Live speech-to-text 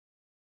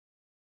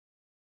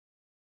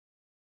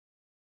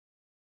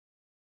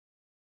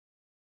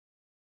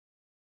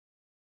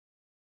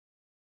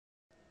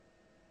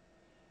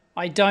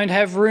I don't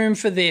have room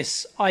for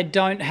this. I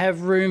don't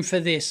have room for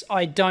this.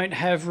 I don't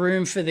have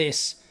room for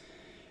this.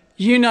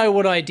 You know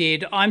what I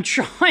did. I'm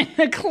trying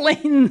to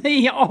clean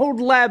the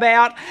old lab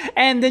out,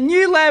 and the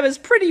new lab is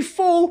pretty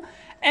full,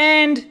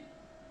 and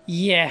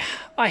yeah,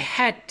 I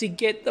had to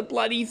get the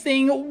bloody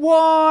thing.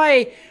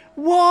 Why?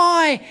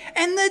 Why?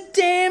 And the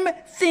damn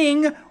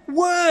thing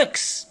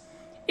works.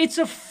 It's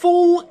a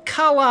full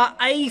colour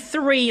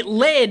A3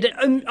 LED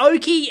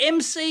Oki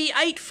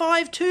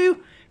MC852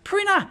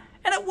 printer,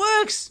 and it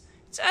works.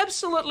 It's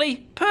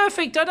absolutely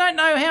perfect. I don't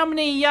know how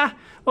many,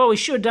 well, we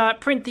should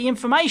print the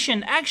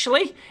information.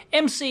 Actually,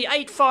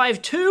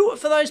 MC852,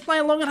 for those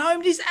playing along at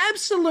home, it is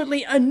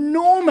absolutely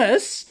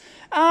enormous.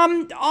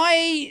 It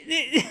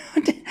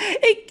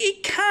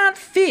can't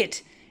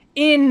fit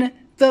in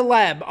the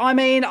lab. I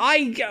mean,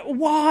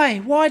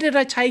 why did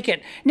I take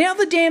it? Now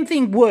the damn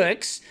thing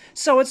works,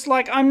 so it's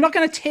like I'm not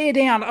going to tear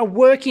down a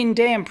working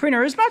damn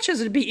printer, as much as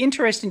it'd be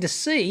interesting to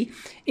see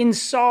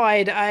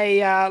inside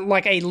a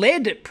like a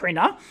LED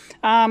printer,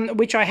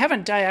 which I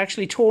haven't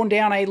actually torn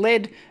down a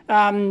LED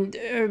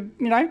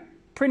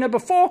printer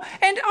before,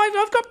 and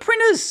I've got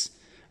printers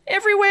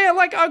everywhere.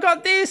 Like, I've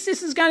got this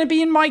is going to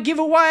be in my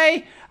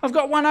giveaway. I've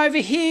got one over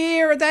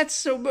here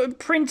that's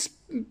prints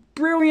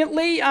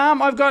brilliantly.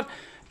 I've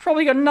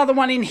probably got another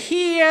one in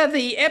here,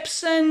 the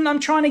Epson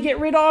I'm trying to get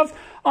rid of.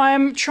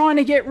 I'm trying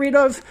to get rid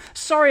of,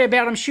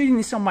 I'm shooting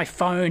this on my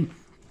phone.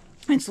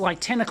 It's like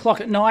 10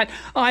 o'clock at night.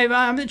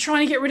 I'm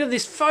trying to get rid of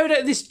this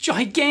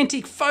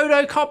gigantic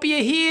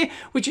photocopier here,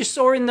 which you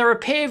saw in the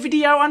repair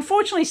video.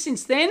 Unfortunately,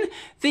 since then,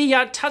 the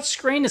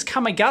touchscreen has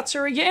come a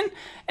gutser again.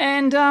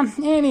 And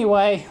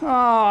anyway,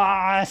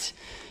 damn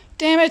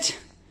it.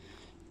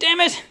 Damn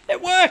it,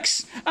 it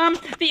works.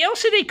 The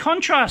LCD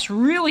contrast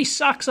really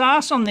sucks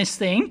ass on this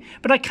thing,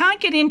 but I can't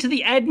get into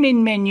the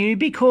admin menu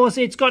because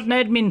it's got an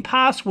admin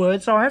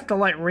password, so I have to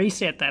like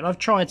reset that. I've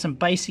tried some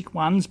basic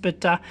ones,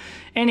 but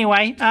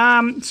anyway,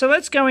 so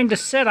let's go into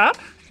setup.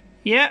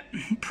 Yeah,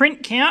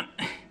 print count.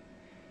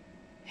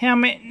 How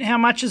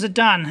much has it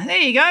done? There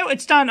you go,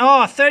 it's done,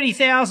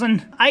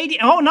 30,000,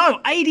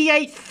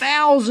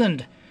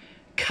 88,000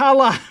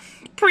 colour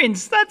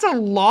prints. That's a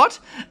lot.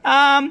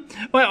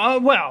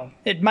 Well,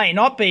 it may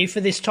not be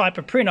for this type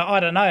of printer. I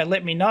don't know.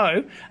 Let me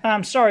know.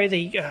 Sorry,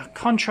 the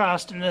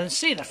contrast and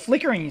see the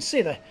flickering. You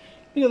see look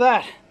at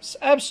that. It's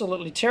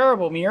absolutely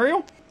terrible,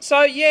 Muriel.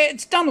 So yeah,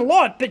 it's done a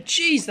lot, but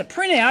geez, the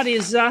printout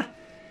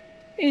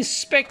is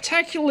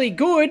spectacularly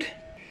good.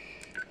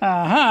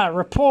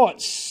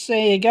 Reports.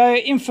 There you go.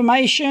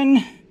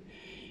 Information,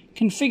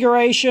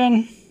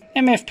 configuration,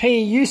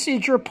 MFP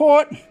usage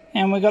report,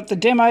 and we got the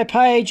demo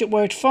page. It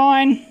worked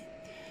fine.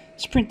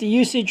 Let's print the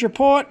usage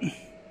report.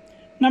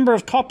 Number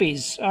of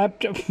copies.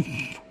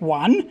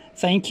 1.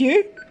 Thank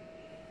you.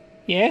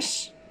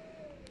 Yes.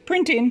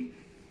 Print in.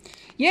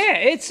 Yeah,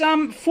 it's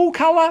full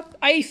colour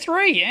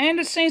A3, and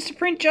it seems to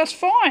print just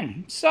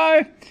fine.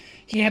 So,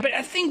 yeah, but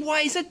that thing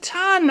weighs a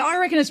ton. I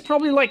reckon it's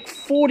probably like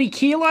 40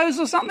 kilos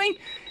or something.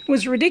 It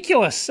was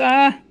ridiculous.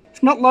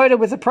 It's not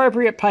loaded with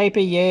appropriate paper.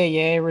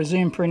 Yeah,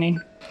 resume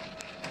printing.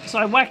 So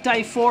I whacked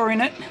A4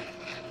 in it.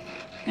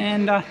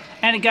 And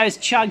it goes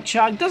chug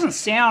chug. Doesn't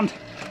sound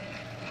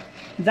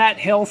that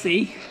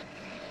healthy.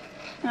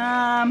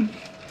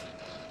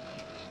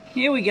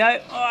 Here we go.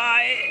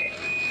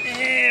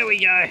 There we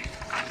go.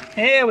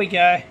 There we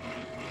go.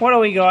 What do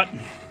we got?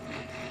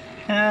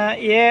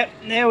 Yeah,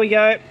 there we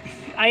go.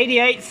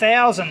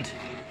 88,000.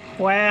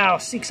 Wow,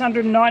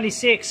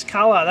 696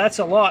 colour. That's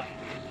a lot.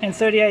 And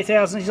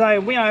 38,000. So,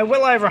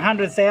 well over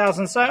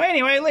 100,000. So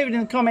anyway, leave it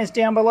in the comments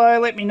down below.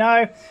 Let me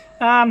know.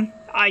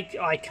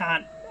 I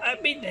can't. I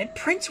mean, it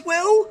prints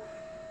well,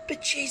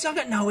 but geez, I've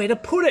got nowhere to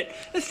put it.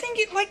 The thing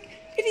is, like,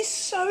 it is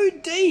so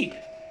deep.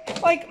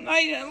 Like,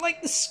 I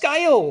like the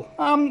scale.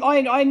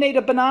 I need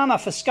a banana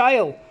for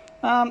scale.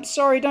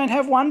 Sorry, don't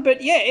have one,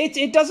 but yeah,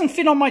 it doesn't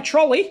fit on my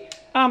trolley.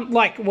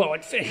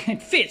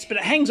 It fits, but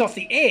it hangs off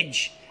the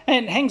edge,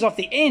 and it hangs off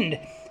the end.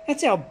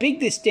 That's how big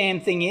this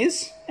damn thing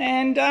is.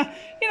 And,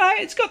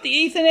 it's got the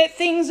Ethernet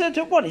things.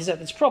 What is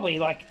it? It's probably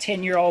like a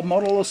 10-year-old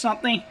model or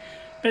something,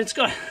 but it's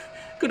got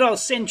good old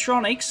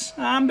Centronics,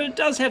 but it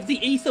does have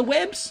the ether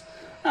webs,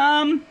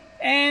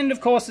 and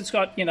of course it's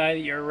got,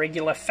 your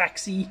regular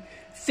faxy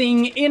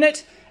thing in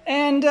it,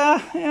 and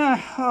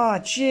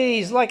oh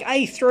geez, like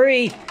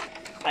A3,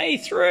 I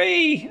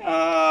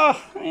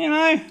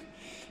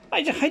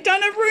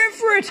don't have room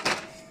for it.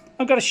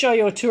 I've got to show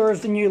you a tour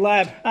of the new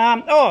lab.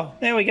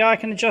 There we go, I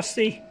can adjust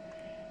the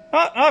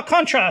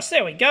contrast.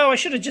 There we go, I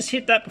should have just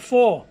hit that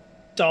before.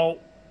 Dolt.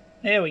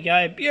 There we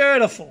go,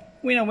 beautiful.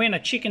 Winner,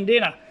 chicken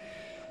dinner.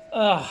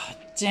 Oh,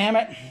 damn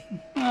it.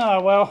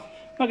 Oh, well,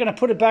 I'm not going to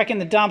put it back in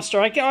the dumpster.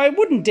 I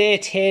wouldn't dare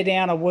tear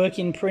down a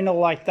working printer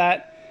like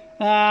that.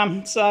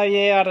 So,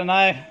 yeah, I don't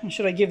know.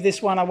 Should I give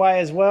this one away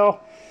as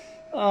well?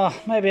 Oh,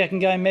 maybe I can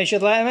go measure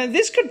that. I mean,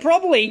 this could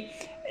probably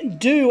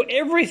do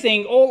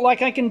everything. Or,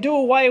 like, I can do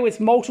away with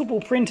multiple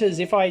printers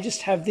if I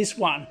just have this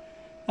one.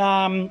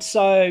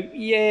 So,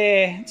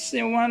 yeah, it's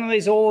one of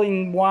these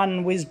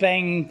all-in-one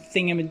whiz-bang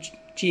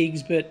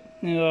thingamajigs, but...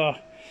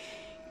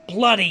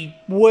 bloody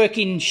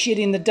working shit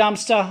in the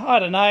dumpster. I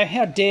don't know,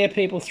 how dare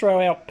people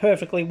throw out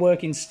perfectly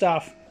working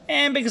stuff.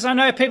 And because I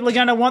know people are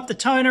going to want the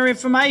toner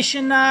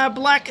information,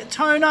 black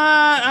toner,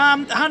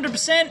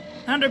 100%,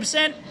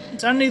 100%.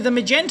 It's only the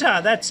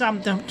magenta that's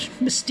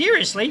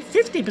mysteriously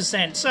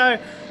 50%. So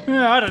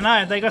I don't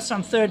know. They got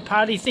some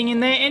third-party thing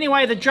in there.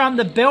 Anyway, the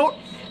belt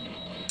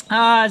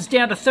is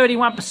down to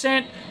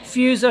 31%.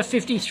 Fuser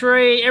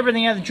 53.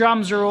 Everything other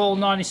drums are all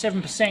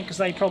 97% because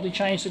they probably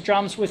change the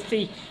drums with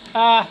the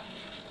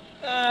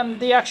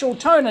actual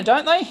toner,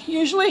 don't they?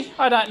 Usually,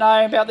 I don't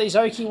know about these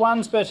Oki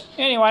ones, but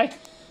anyway.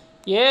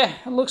 Yeah,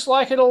 it looks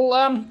like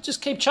it'll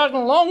just keep chugging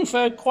along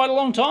for quite a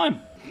long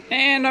time.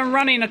 And I'm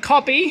running a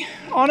copy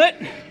on it,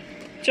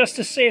 just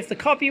to see if the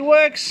copy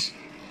works.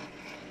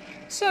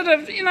 Sort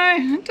of, you know,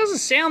 it doesn't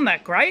sound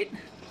that great,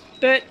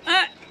 but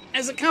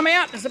as it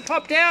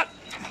popped out,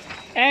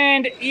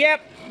 and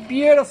yep,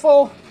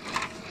 beautiful.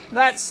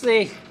 That's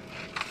the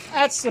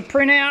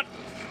printout.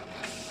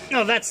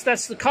 No, that's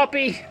the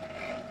copy.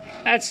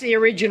 That's the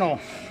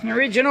original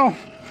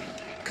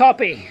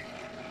copy.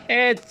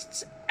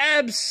 It's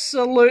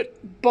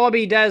absolute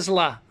Bobby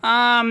Dazzler.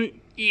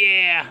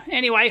 Yeah.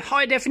 Anyway,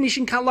 high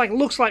definition color,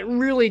 looks like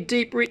really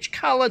deep, rich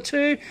color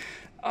too.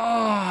 Oh,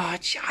 I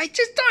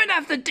just don't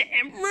have the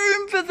damn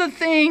room for the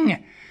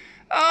thing.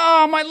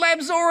 Oh, my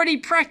lab's already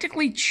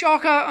practically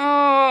chocker.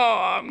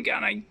 Oh, I'm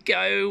gonna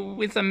go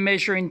with a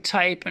measuring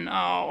tape and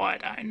I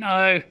don't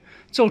know.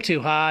 It's all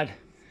too hard.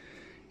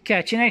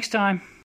 Catch you next time.